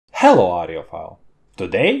Hello audiophile!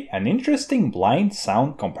 Today an interesting blind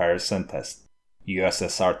sound comparison test.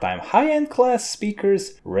 USSR time high-end class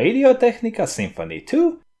speakers Radiotehnika Simphonia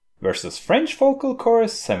 2 versus French vocal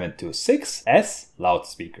chorus 726S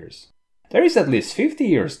loudspeakers. There is at least 50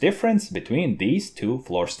 years difference between these two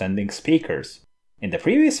floor-standing speakers. In the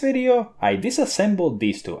previous video, I disassembled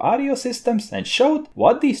these two audio systems and showed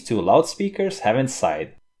what these two loudspeakers have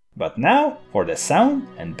inside. But now for the sound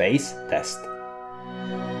and bass test.